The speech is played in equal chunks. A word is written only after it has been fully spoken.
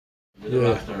With a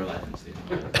rock star life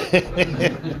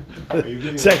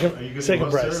and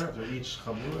second prize.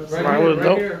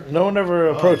 No one ever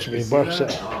approached me. Baruch Shem.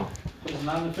 It's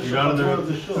not an official You're not Chabura of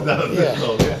the show. not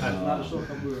official. It's not a show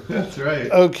Chabura. That's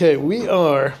right. Okay, we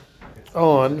are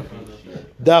on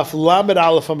Daf Lamed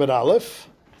Aleph Amid Aleph.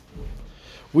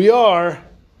 We are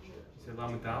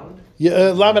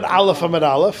Lamed Aleph Amid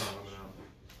Aleph.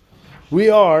 We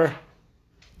are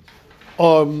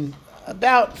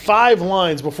about 5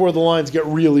 lines before the lines get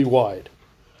really wide.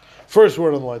 First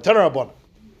word on the line. Taner Rabbanan.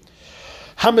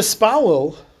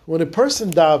 Hamispalel, when a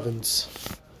person davens,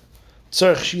 you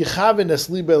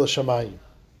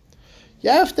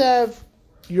have to have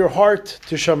your heart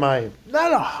to Shamayim.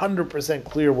 Not 100%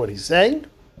 clear what he's saying.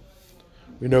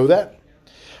 We know that.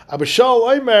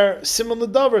 Abishal Omer Simon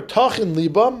Ladavar Tachin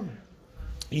Libam.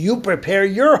 You prepare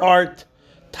your heart,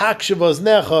 Takshavaz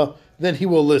Necha, then he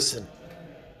will listen.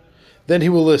 Then he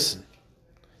will listen.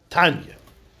 Tanya.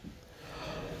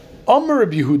 Amar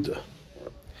Rabbi Yehuda.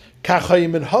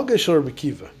 Kachayim and Hagash or Rabbi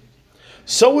Kiva.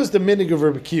 So is the minig of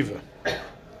Rabbi Kiva.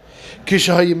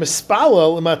 Kishahayim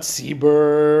espalel imat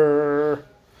tzibur.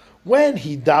 When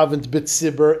he davened bit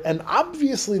tzibur, and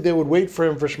obviously they would wait for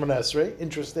him for Shemona Esrei.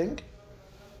 Interesting.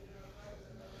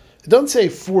 It doesn't say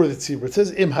for the tzibur. It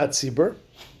says im hat tzibur.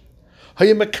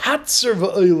 Hayim akatzer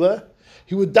va'oila.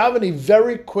 He would daven a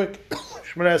very quick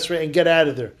Shemona Esrei and get out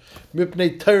of there.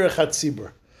 Mipnei terech hat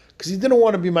tzibur. Because he didn't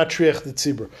want to be matriach the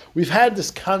tzibur. We've had this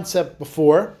concept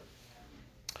before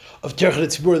of terech the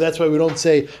tzibur. That's why we don't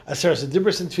say aseres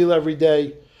adibros and tefillah every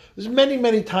day. There's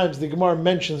many times the Gemara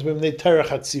mentions mipnei terech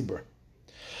hat tzibur.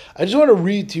 I just want to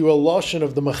read to you a lashon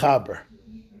of the Mechaber.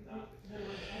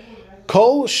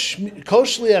 Kol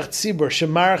shliach tzibur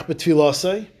shemarach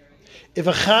betfilasei. If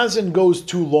a chazan goes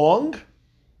too long,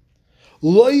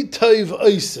 loy tov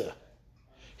oisa.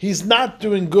 He's not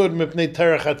doing good mipnei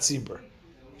terech hat tzibur.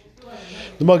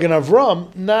 The Magen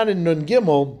Avram, not in Nun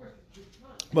Gimel,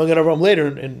 Magen Avram later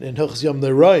in Hilchos Yom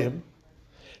Neroyim,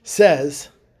 says,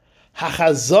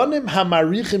 "Hachazanim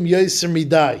hamarichim yoser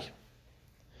midai."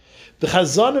 The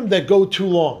chazanim that go too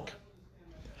long.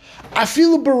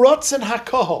 Afilu baratzen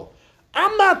hakol.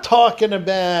 I'm not talking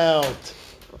about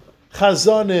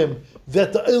chazanim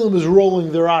that the ilm is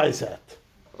rolling their eyes at.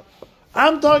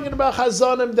 I'm talking about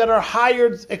chazanim that are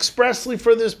hired expressly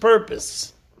for this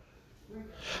purpose.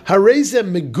 Hareze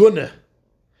meguna,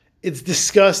 it's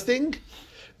disgusting.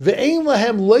 Ve'ein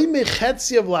lahem loy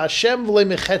mechetziav la'Hashem v'loy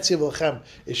mechetziav lachem.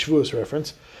 It's Shavuos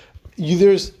reference.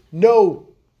 There's no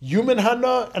human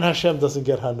hana, and Hashem doesn't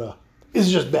get hana. It's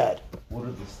just bad. What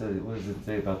does it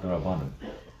say about the Rabbanim?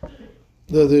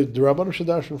 The Rabbanim should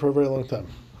darshan for a very long time.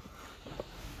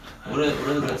 What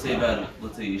does that say about,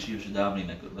 let's say, Yeshiva Shadamni,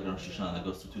 like Rosh Hashanah, that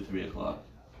goes to 2-3 o'clock?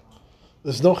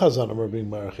 There's no chazanim are being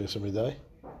marach yoser midai.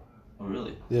 Oh,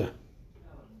 really? Yeah.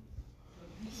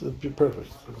 So it'd be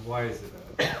perfect. But why is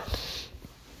it bad?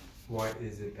 Why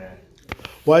is it bad?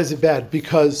 Why is it bad?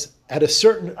 Because at a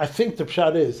certain, I think the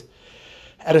pshat is,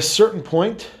 at a certain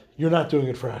point, you're not doing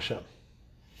it for Hashem.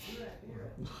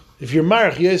 If you're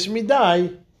marach yes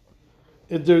midai,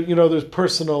 there's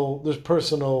personal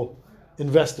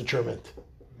investiturement.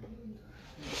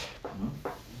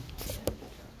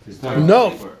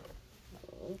 No.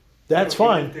 That's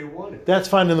fine. That's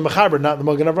fine in the Mechaber, not in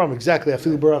the Magen Avram. Exactly.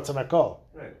 Afilu baratzen hakol.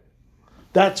 Right.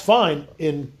 That's fine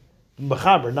in the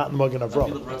Mechaber, not in the Magen Avram.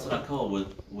 Afilu baratzen hakol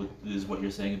is what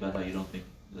you're saying about how you don't think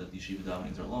that yeshiva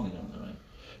davenings are long enough, right?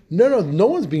 No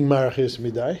one's being marach yes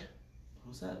midai.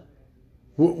 Who's that?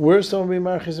 Where's someone being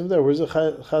marach yes midai? Where's the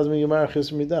chaz being marach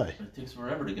yes midai? It takes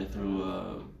forever to get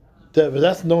through. But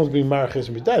that's no one's being marach yes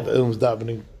midai. The ilm's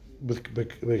davening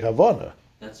with havana.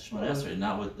 That's Shemona Esrei,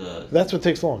 not with the. That's what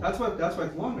takes long. That's why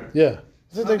it's longer. Yeah,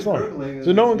 it takes long.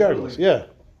 So no one gargles. Yeah.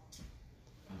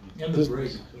 There's no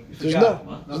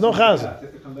chazan. They have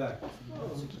to come back.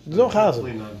 There's no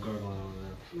chazan.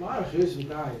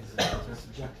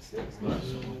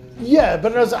 Yeah,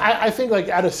 but I think like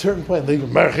at a certain point, like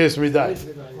Marchis Midai.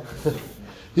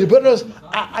 Yeah, but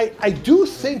I do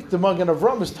think the Magen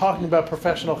Avram is talking about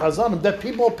professional chazanim that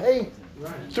people pay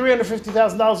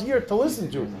 $350,000 a year to listen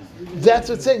to. That's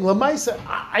what's saying. Lamaisa,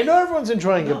 I know everyone's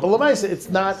enjoying it, but Lamaisa, it's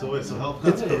not. So health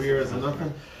career is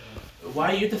nothing.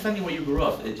 Why are you defending where you grew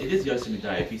up? It is Yosef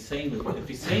Midai. If he's saying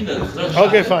that.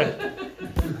 Okay, fine.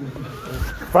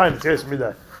 Fine, it's Yosef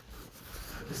Midai.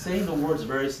 He's saying the words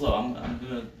very slow. I'm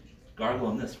gonna gargle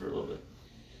on this for a little bit.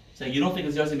 Saying you don't think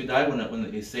it's Yosef Midai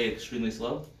when they say it extremely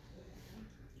slow?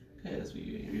 Okay, that's what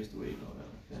you're used to where you go.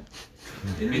 Okay.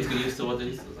 It means get used to what it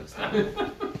is. Like stop.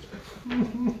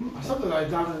 Something like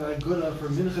that, like good for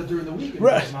mincha during the week.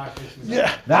 Right.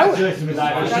 Yeah. That's Yosef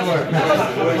Midai for sure.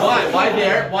 Why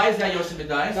there? Why is that Yosef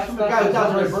Midai? That's the guy who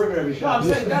does my burger every show. No, I'm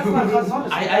saying that's not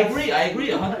Chazon. I agree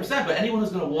 100%. But anyone who's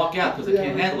going to walk out because they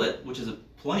can't handle it, which is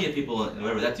plenty of people and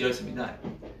whatever, that's Yosef Midai.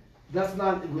 That's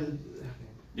not with.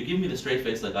 You're giving me the straight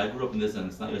face like I grew up in this and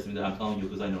it's not Yosef Midai. I'm telling you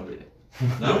because I know everything.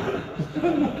 No?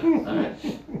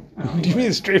 Alright. Give me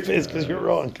a straight face because you're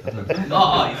wrong.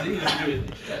 Oh, you see?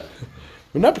 Yeah.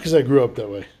 But not because I grew up that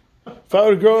way. If I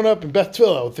would have grown up in Beth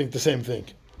Tfilah, I would think the same thing.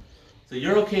 So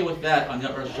you're okay with that on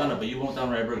Rosh Hashanah, but you won't down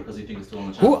Rye Burger because you think it's still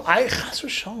on the Who? Shabbos. I chas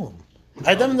v'shalom.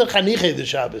 I done the chaniche the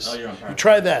Shabbos. Oh, you're on You podcast.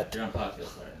 try that. You're on podcast,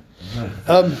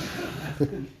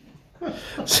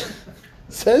 sorry.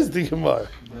 Says the Gemara.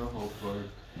 No hope for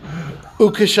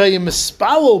Ukashayim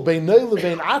mispalo beinay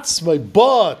lebein atzmai.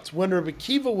 But when Rabbi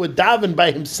Kiva would daven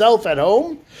by himself at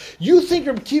home, you think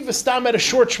Rabbi Kiva stam at a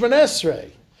short Shmoneh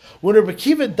Esrei. When Rabbi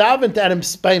Kiva davened at him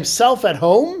by himself at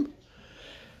home,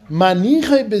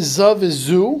 manichai bezav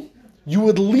ezu, you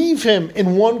would leave him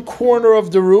in one corner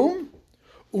of the room.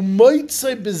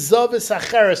 Umoitzai bezav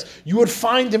esacheres, you would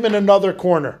find him in another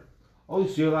corner. Oh,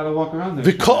 so you're allowed to walk around there.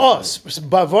 Because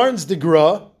Bavarn's the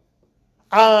Gra,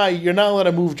 you're not allowed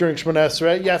to move during Shmoneh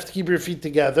Esrei. You have to keep your feet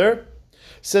together.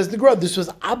 Says the Gra, this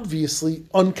was obviously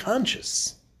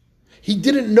unconscious. He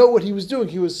didn't know what he was doing.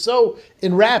 He was so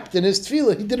enwrapped in his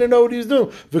tefillah, he didn't know what he was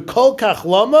doing. V'kol kach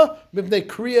lama mipnei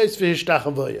kriyos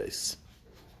v'hishtachavayos.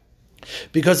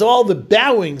 Because of all the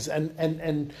bowings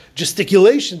and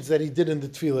gesticulations that he did in the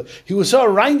tefillah. He was so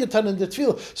orangutan in the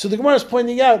tefillah. So the Gemara is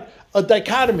pointing out a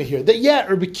dichotomy here. That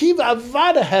Rabbi Kiva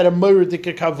Avada had a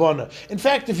moeridika kavana. In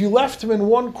fact, if you left him in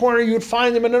one corner, you would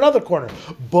find him in another corner.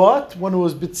 But when it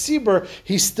was B'tzibur,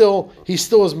 he still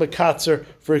was mekatzer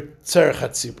for tzerech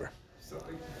hatzibur. So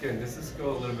again, does this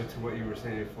go a little bit to what you were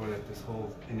saying before, that this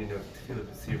whole Indian of Tefillah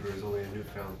B'tzibur is only a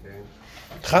newfound thing?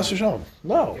 Chas v'shalom.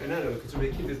 No. Yeah, no, because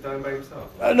Rabbi Kiva is dying by himself.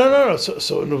 No.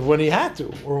 So when he had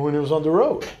to, or when he was on the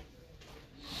road.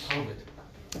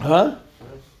 Huh?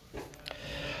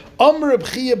 Amr Reb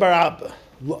Chia bar Abba,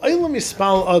 L'olam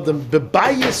yispal adam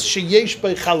bebayis sheyesh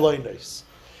bei chalonos.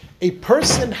 A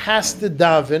person has to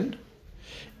daven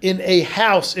in a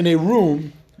house, in a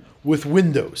room with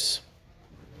windows.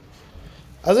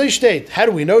 As I state, how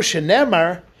do we know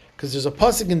Shenemar? Because there's a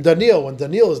pasuk in Daniel, when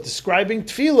Daniel is describing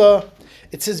tefillah,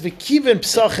 it says v'kivin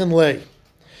psachin lei.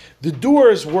 The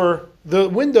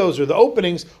windows or the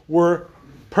openings were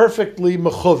perfectly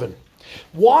mechuven.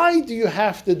 Why do you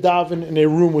have to daven in a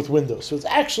room with windows? So it's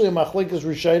actually a machlekes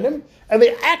rishonim, and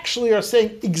they actually are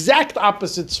saying exact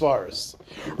opposite svaras.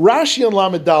 Rashi on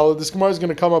Lamed Daled, this Gemara is going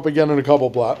to come up again in a couple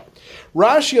blot.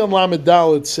 Rashi on Lamed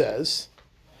Daled says,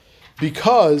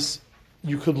 because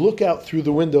you could look out through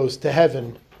the windows to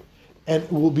heaven, and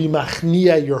it will be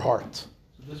machnia your heart.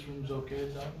 So this room's okay,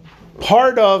 Daven?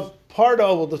 Part of,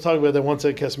 we'll talk about that once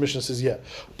Kes Mishnah says, yeah.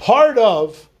 Part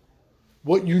of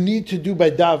what you need to do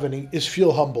by davening is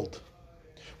feel humbled.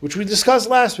 Which we discussed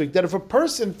last week, that if a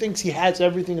person thinks he has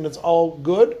everything and it's all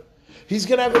good, he's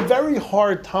going to have a very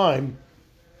hard time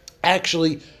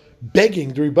actually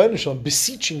begging the Rebbeinu Shalom,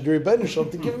 beseeching the Rebbeinu Shalom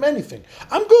to give him anything.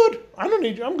 I'm good. I don't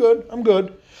need you. I'm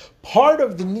good. Part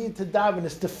of the need to daven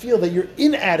is to feel that you're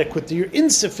inadequate, that you're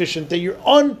insufficient, that you're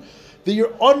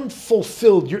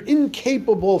unfulfilled, you're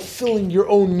incapable of filling your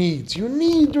own needs. You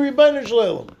need the Rebbeinu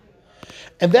Shalom.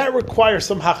 And that requires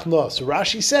some hachna. So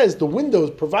Rashi says the windows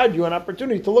provide you an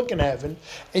opportunity to look in heaven,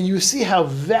 and you see how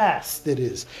vast it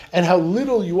is, and how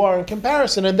little you are in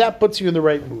comparison, and that puts you in the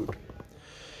right mood.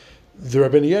 The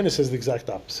Rabbeinu Yonah says the exact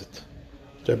opposite.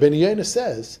 The Rabbeinu Yonah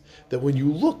says that when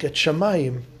you look at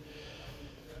Shamayim,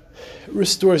 it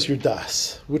restores your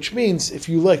das. Which means if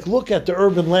you look at the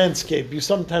urban landscape, you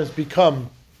sometimes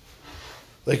become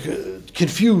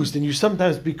confused, and you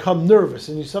sometimes become nervous,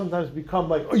 and you sometimes become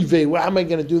like, oy vey, how am I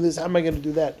going to do this? How am I going to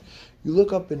do that? You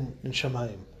look up in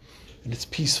Shamayim, and it's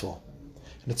peaceful,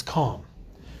 and it's calm,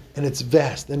 and it's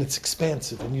vast, and it's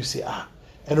expansive, and you see,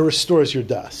 and it restores your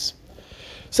das.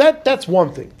 So that's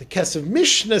one thing. The Kesef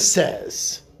Mishnah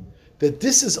says that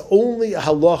this is only a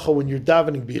halacha when you're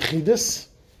davening b'yichidus,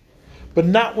 but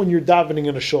not when you're davening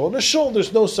in a shul. In a shul,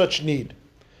 there's no such need.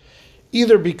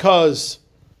 Either because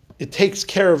it takes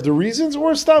care of the reasons,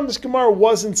 or Stam, this Gemara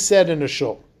wasn't said in a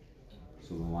shul.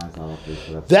 So the line's not up there,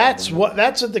 so That's what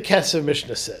the Kesef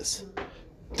Mishnah says.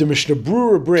 The Mishnah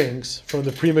Brura brings from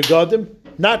the Pri Megadim,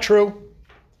 not true.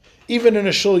 Even in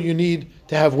a shul, you need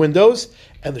to have windows,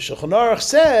 and the Shulchan Aruch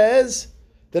says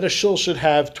that a shul should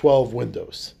have 12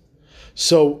 windows.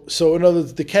 So in other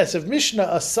words, the Kesef Mishnah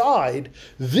aside,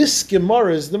 this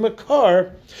Gemara is the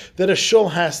Makar that a shul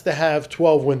has to have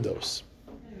 12 windows.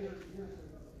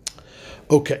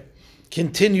 Okay,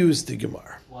 continues the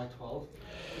Gemara. Why 12?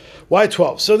 Why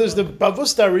 12? So there's the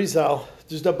Bavus Arizal.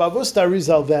 There's the Bavus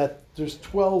Arizal that there's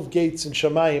 12 gates in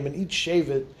Shamayim, and each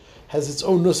Shevet has its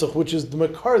own nusach, which is the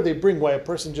Makar they bring why a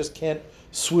person just can't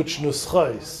switch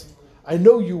nuschais. I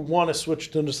know you want to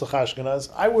switch to nusach Ashkenaz.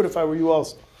 I would if I were you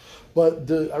also. But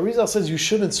the Arizal says you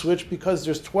shouldn't switch because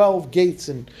there's 12 gates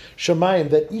in Shamayim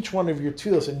that each one of your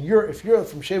tefillas, and if you're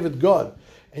from Shevet God,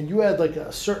 and you had like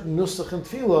a certain nusach and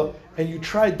tefillah, and you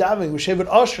tried davening with Shevet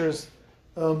Asher's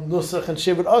nusach and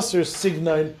Shevet Asher's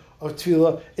signain of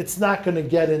tefillah, it's not going to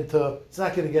get into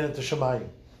Shamayim.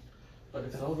 But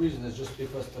if the whole reason is just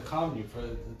because to calm you,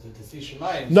 to see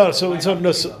Shemayim. No, so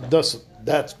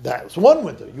that's one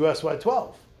window. You asked why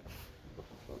 12.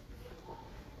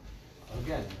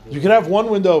 Again, You can have one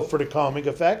window for the calming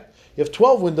effect. You have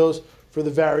 12 windows for the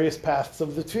various paths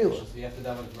of the tefillah. so you have to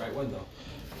daven the right window.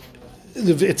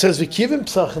 It says v'kivin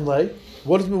psachin lei.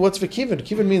 What's v'kivin?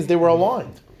 Kivin means they were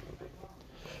aligned.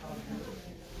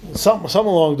 Some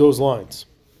along those lines.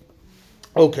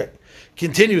 Okay.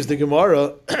 Continues the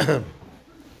Gemara.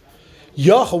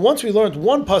 Yachal, once we learned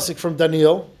one pasuk from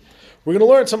Daniel, we're going to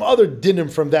learn some other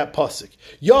dinim from that pasuk.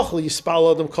 Yachal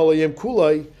yispal adam kol hayom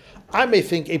kulai. I may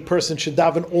think a person should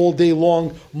daven all day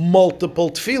long multiple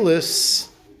tefillas.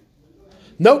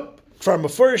 Nope. From a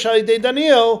Mefurish Alidei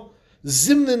Daniel,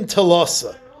 zimnin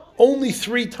talasa. Only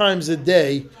 3 times a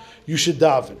day you should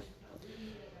daven.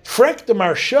 Frek the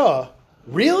Marsha,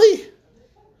 really?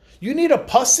 You need a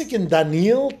pasuk in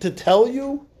Daniel to tell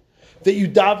you that you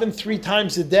daven 3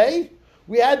 times a day?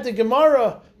 We had the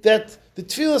Gemara that the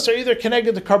tefillas are either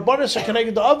connected to Karbonis or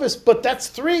connected to Avis, but that's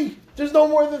 3. There's no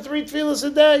more than 3 tefillas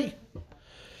a day.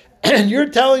 And you're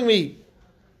telling me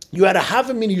you had a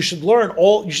Havamina, you should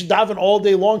daven all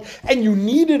day long, and you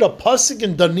needed a pasuk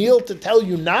in Daniel to tell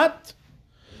you not?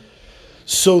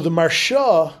 So the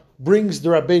Marsha brings the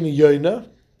Rabbeinu Yoina,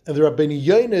 and the Rabbeinu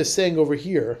Yoina is saying over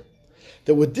here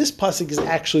that what this pasuk is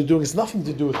actually doing has nothing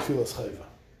to do with Tfilas Chayva.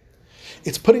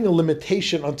 It's putting a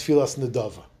limitation on Tfilas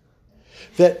Nedava.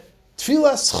 That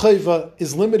Tfilas Chayva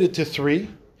is limited to 3,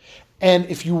 and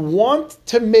if you want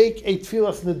to make a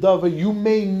Tfilas Nedava, you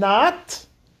may not.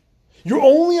 You're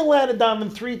only allowed to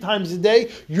daven 3 times a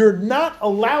day. You're not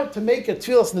allowed to make a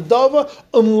Tfilas Nedava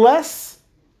unless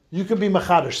you can be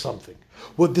Machadish something.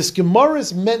 What this Gemara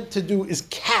is meant to do is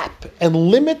cap and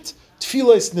limit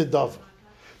Tfilas Nedava.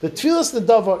 The Tfilas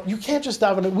Nedava, you can't just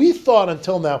daven it. We thought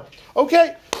until now,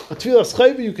 okay, a Tfilas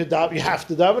Chayva you have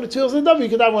to daven. A Tfilas Nedava you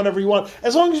can daven whenever you want,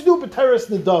 as long as you do a B'teres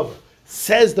Nedava.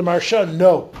 Says the Marsha,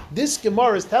 no. This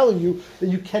Gemara is telling you that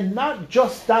you cannot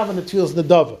just daven a Tfilas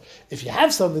Nedava. If you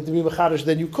have something to be Mechadish,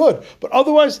 then you could. But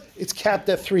otherwise, it's capped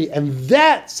at 3. And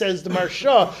that, says the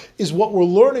Marsha, is what we're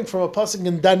learning from a pasuk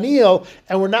in Daniel,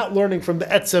 and we're not learning from the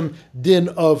Etzem din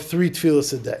of 3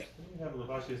 Tfilas a day.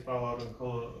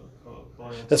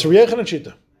 That's Rabbi Yochanan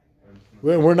Shita.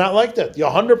 We're not like that.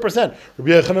 100%. Rabbi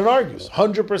Yochanan argues.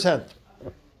 100%.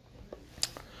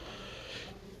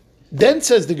 Then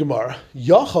says the Gemara,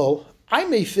 Yachol, I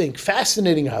may think,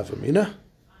 fascinating Havamina,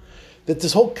 that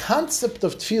this whole concept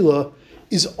of tefillah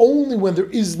is only when there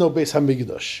is no Beis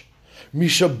Hamikdash.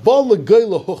 Mishabal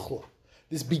legoyla huchla.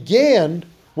 This began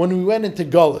when we went into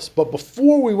Galus, but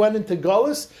before we went into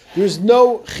Galus, there's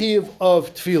no chiyuv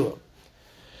of tefillah.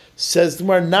 Says the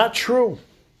Gemara, not true.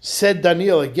 Said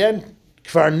Daniel again,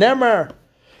 Kvar Nemar.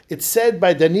 It's said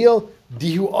by Daniel,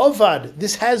 Dihu Avad,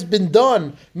 this has been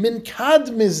done, min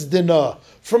kadmiz dina,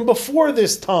 from before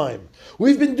this time.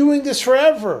 We've been doing this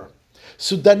forever.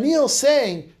 So Daniel's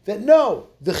saying that no,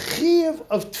 the chiyuv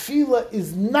of tefillah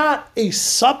is not a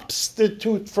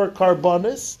substitute for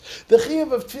karbonis. The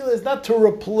chiyuv of tefillah is not to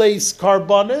replace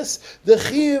karbonis. The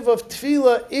chiyuv of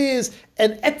tefillah is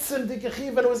an etzem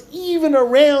dikachiyuv, and it was even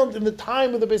around in the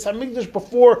time of the Beis Hamikdash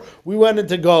before we went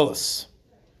into Galus.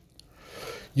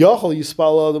 Yachal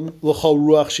yispal adam l'chol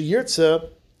ruach sheyirtze,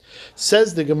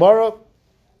 says the Gemara,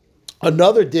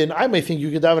 another din, I may think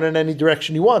you can daven in any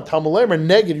direction you want. Talmud Lemer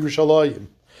neged Yerushalayim,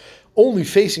 only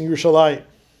facing Yerushalayim.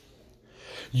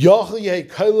 Yachal yeh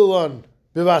kailulan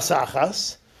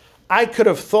bivasachas. I could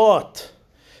have thought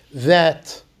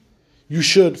that you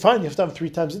should, fine, you have to daven 3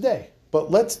 times a day, but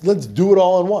let's do it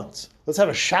all at once. Let's have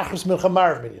a shachris mincha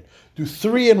marav minyan. Do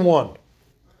 3 in 1.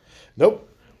 Nope.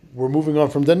 We're moving on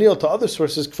from Daniel to other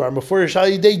sources. Kfar Mefurish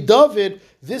Alidei David.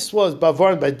 This was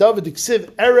Bavarn by David.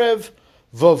 Iksiv Erev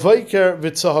Vavaiker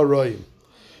V'Tzaharoyim.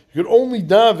 You could only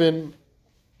daven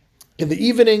in the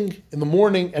evening, in the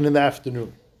morning, and in the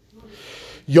afternoon.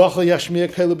 Yachal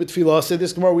yashmiya keilu b'tfilah. Say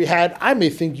this Gemara we had. I may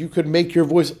think you could make your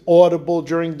voice audible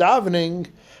during davening.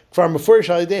 From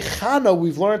Chana,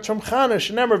 we've learned from Chana.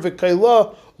 Shenemer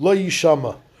v'keilah lo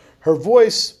yishama. Her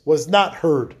voice was not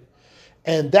heard,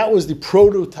 and that was the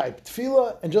prototype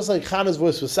tefillah. And just like Chana's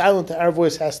voice was silent, our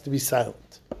voice has to be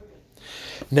silent.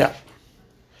 Now,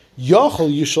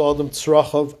 Yachal yishal adam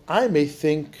tzrachav. I may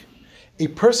think a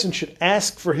person should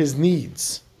ask for his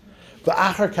needs.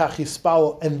 V'achar kach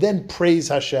yispal, and then praise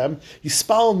Hashem.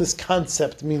 Yispal in this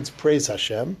concept means praise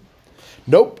Hashem.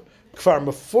 Nope. Kfar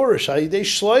mefurish hayidei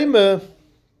Shloimeh.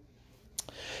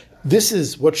 This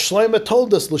is what Shloimeh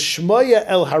told us. L'shmoya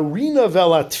el harina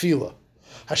vel atfila.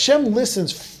 Hashem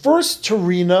listens first to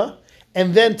Rina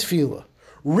and then tefillah.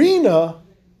 Rina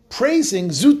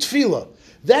praising zu tefillah.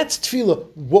 That's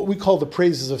tefillah, what we call the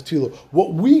praises of tefillah.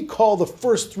 What we call the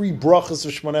first three brachas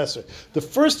of Shemona Esrei. The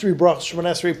first three brachas of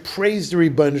Shemona Esrei praise the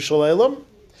Ribbono Shel Olam.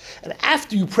 And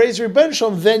after you praise the Ribbono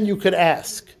Shel Olam, then you could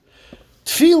ask.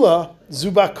 Tefillah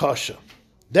zu bakasha.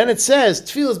 Then it says,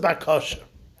 tefillah is bakasha.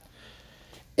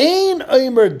 Ein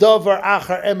omer davar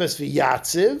achar emes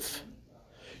v'yatziv.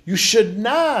 You should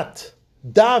not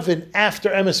daven after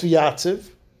emes v'yatziv.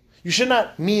 You should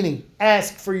not, meaning,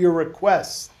 ask for your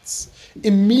requests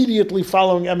immediately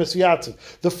following emes v'yatziv.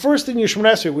 The first thing in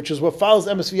Shemona Esrei, which is what follows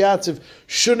emes v'yatziv,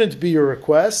 shouldn't be your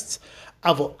requests.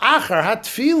 Avol achar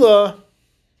hatfila,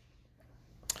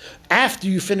 after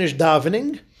you finish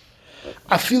davening,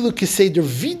 afilu keseder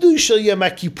vidui shel Yom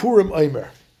Kippurim omer.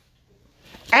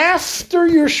 After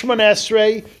your Shemona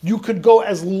Esrei, you could go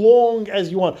as long as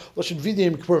you want. Lashon vidui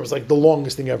Yom Kippurim is like the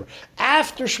longest thing ever.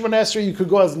 After Shemona Esrei, you could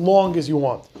go as long as you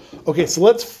want. Okay, so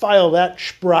let's file that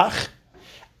sprach.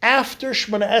 After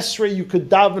Shemona Esrei, you could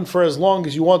daven for as long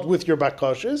as you want with your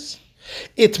bakashas.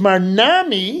 Itmar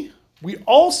nami, we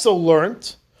also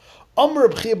learned, Amr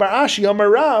B'chia Bar Ashi, Amr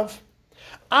Rav,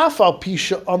 Afal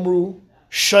Pisha Amru,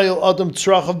 Shayil Adam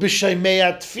Tzrachav B'Sheimei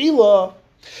Tefillah.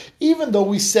 Even though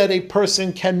we said a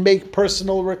person can make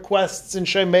personal requests in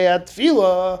Sheimei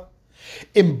Tefillah,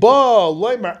 Imba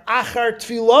Loimer Achar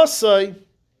Tefillasai,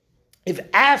 if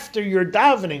after your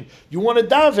davening, you want to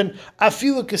daven,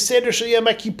 afilu keseder shel Yom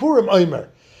Kippurim omer,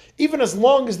 even as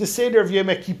long as the seder of Yom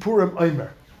Kippurim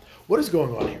omer. What is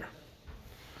going on here?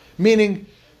 Meaning,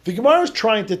 the Gemara is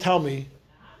trying to tell me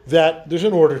that there's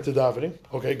an order to davening.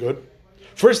 Okay, good.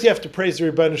 First you have to praise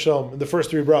the Ribbono Shel Olam in the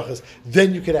first three brachas.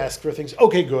 Then you could ask for things.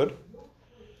 Okay, good.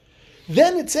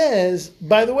 Then it says,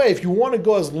 by the way, if you want to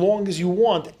go as long as you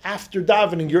want after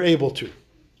davening, you're able to.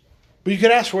 But you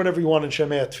can ask for whatever you want in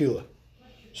Sheimei Tefillah.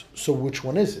 So which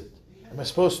one is it? Am I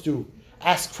supposed to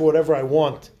ask for whatever I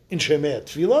want in Sheimei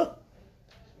Tefillah?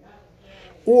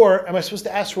 Or am I supposed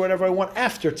to ask for whatever I want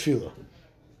after Tefillah?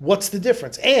 What's the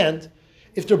difference? And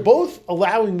if they're both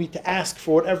allowing me to ask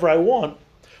for whatever I want,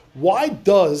 why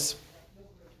does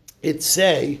it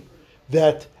say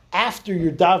that after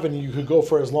you're davening you could go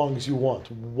for as long as you want?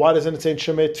 Why doesn't it say in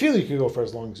Sheimei Tefillah you can go for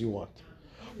as long as you want?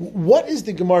 What is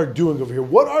the Gemara doing over here?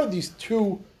 What are these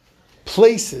two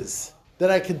places that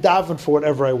I could daven for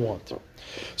whatever I want?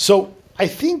 So I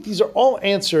think these are all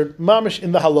answered mamish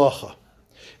in the halacha.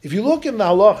 If you look in the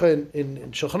halacha in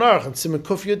Shulchan Aruch and Siman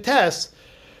Kuf Yud Tes,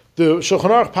 the Shulchan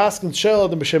Aruch paskins shel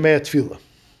adam b'Shemei Tefillah.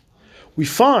 We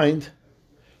find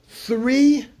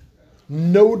three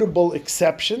notable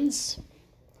exceptions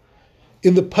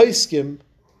in the Paiskim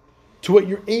to what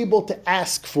you're able to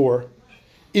ask for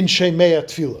in Sheimei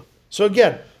Tefillah. So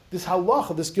again, this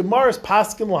halacha, this Gemara is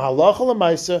paskin lahalacha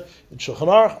lemaisa in Shulchan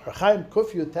Aruch, Orach Chaim,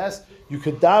 Kuf Yud Tes. You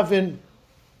could daven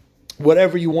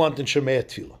whatever you want in Sheimei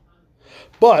Tefillah.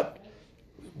 But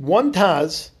one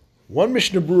Taz, one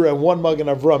Mishnah Berurah, and one Magen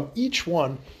Avram, each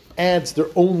one adds their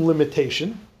own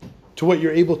limitation to what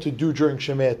you're able to do during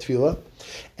Sheimei Tefillah.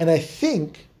 And I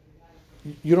think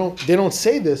they don't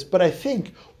say this, but I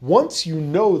think once you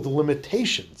know the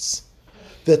limitations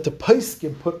that the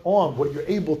Paiskim put on what you're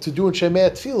able to do in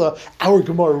Sheimei Tefillah, our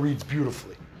Gemara reads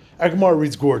beautifully. Our Gemara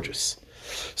reads gorgeous.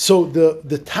 So the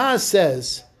Taz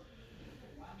says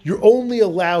you're only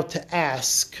allowed to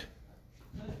ask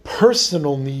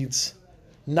personal needs,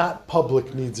 not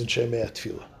public needs in Sheimei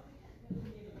Tefillah.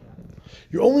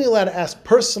 You're only allowed to ask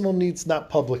personal needs, not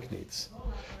public needs.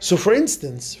 So for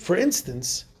instance,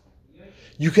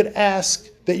 you could ask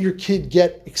that your kid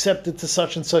get accepted to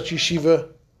such and such yeshiva,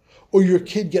 or your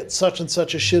kid gets such and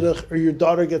such a shidduch, or your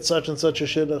daughter gets such and such a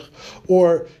shidduch,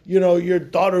 or your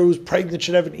daughter who's pregnant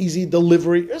should have an easy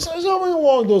delivery. Something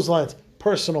along those lines.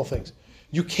 Personal things.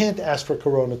 You can't ask for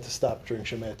corona to stop during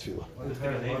Sheimei Tefillah. What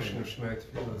entire portion of Sheimei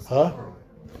Tefillah is Huh? plural?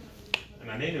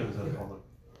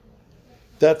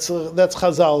 That's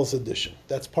Chazal's edition.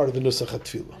 That's part of the Nusach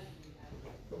HaTefillah.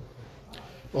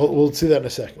 We'll see that in a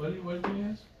second. What did he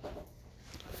ask?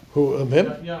 Who,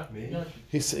 him? Yeah.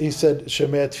 He said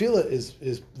Shemei Tefillah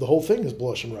is the whole thing is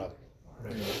Blush and Rab.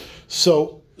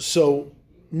 So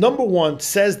number one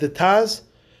says the Taz,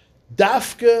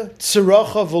 Dafka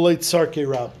Tzaracha V'Lei Tzarkei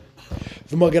Rab.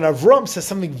 The Magen Avram says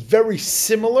something very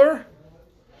similar,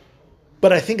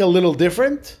 but I think a little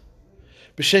different.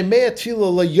 B'Shemei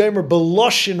Tefillah LaYomer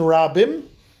B'Loshin Rabim.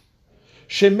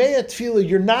 Shemei Tefillah,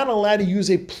 you're not allowed to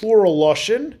use a plural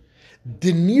loshin.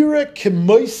 Denira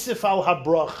kemoisif al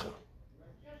habracha.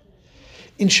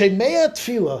 In Shemei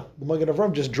Tefillah, the Magen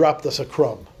Avram just dropped us a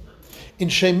crumb. In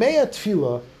Shemei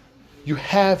Tefillah, you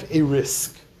have a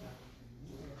risk.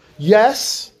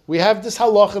 Yes, we have this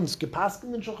halacha, and it's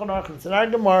Gepaskin and Shulchan Aruch, and it's in our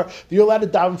Gemara, that you're allowed to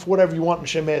daven for whatever you want in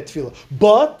Shemei Tefillah.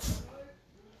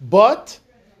 But,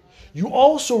 you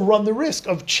also run the risk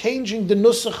of changing the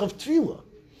nusach of Tefillah.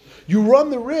 You run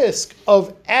the risk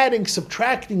of adding,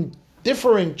 subtracting,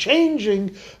 differing,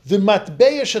 changing the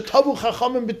matbeya shetabu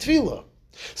chachamim b'tefillah.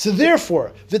 So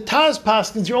therefore, the Taz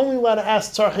paskins, you're only allowed to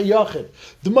ask tzarchei yachid.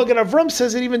 The Magen Avram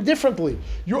says it even differently.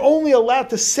 You're only allowed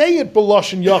to say it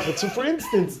b'loshen yachid. So for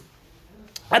instance,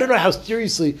 I don't know how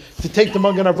seriously to take the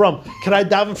Magen Avram. Can I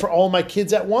daven for all my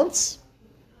kids at once?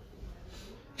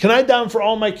 Can I daven for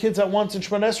all my kids at once in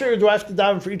Shemona Esrei, or do I have to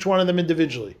daven for each one of them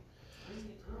individually?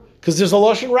 Because there's a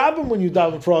Lashon Rabbim when you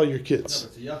daven for all your kids.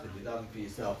 It's a yachid, you daven for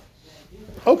yourself.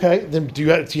 Okay, then do you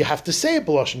have to say it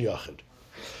b'lashon yachid?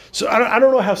 So I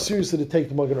don't know how seriously to take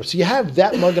the Magen Avram. So you have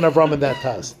that Magen Avram and that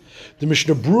Taz. The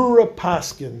Mishnah Brura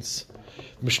Paskins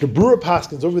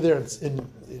over there in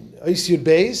Yud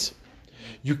Beis,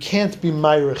 you can't be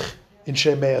Meirich in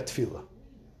Shemei Tefillah.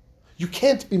 You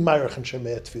can't be Meirich in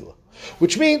Shemei Tefillah.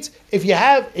 Which means if you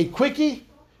have a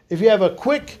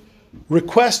quick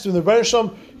request from the Rebbeinu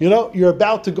Shalom, you're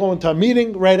about to go into a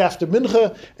meeting right after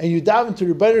Mincha, and you daven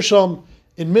to Rebbeinu Shalom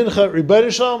in Mincha,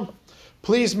 Rebbeinu Shalom,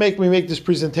 please make me make this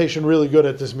presentation really good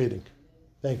at this meeting.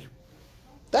 Thank you.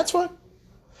 That's fine.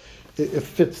 It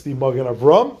fits the Magen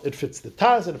Avram, it fits the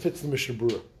Taz, and it fits the Mishnah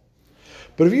Brura.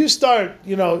 But if you start,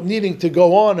 needing to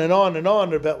go on and on and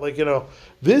on about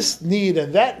this need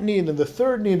and that need and the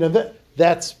third need and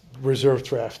that's reserved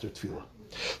for after Tefillah.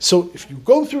 So if you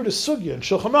go through the sugya in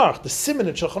Shulchan Aruch, the siman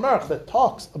in Shulchan Aruch that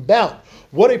talks about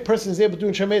what a person is able to do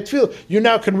in Shemei Tefillah, you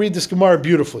now can read this Gemara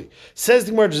beautifully. Says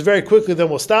the Gemara just very quickly, then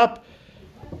we'll stop.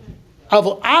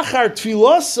 Long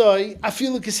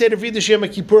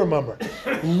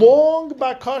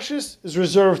bakashis is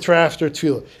reserved for after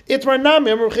Tefillah. Itmar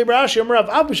nami amar Rashi amar Rav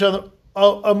Abba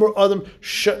amar Adam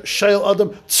shayil Adam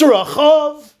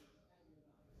tzurachav.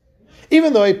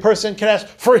 Even though a person can ask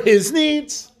for his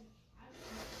needs.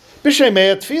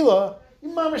 B'shemei Tefillah, you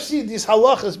mama see these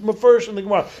halachas first in the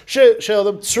Gemara. Shayil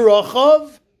Adam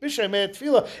tzurachav b'shemei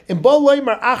Tefillah. In Baal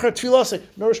Leimar achar Tefillah say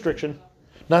no restriction,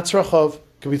 not tzurachav.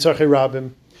 It could be tzarchei rabim,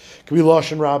 it could be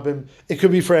lashon rabim, it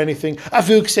could be for anything.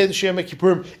 Afilu ksei the Shem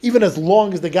Kippurim, even as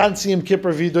long as the Gan Siyam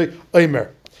Kippur Vidoy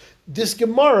Omer. This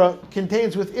Gemara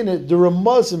contains within it the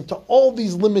remazim to all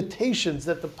these limitations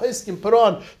that the Pesachim put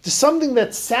on to something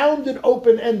that sounded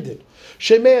open-ended.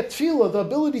 Shemei Tefillah, the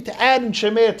ability to add in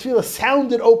Shemei Tefillah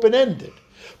sounded open-ended.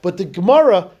 But the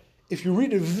Gemara, if you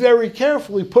read it very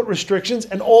carefully, put restrictions,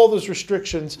 and all those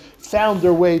restrictions found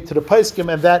their way to the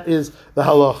Pesachim, and that is the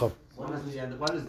halacha. What is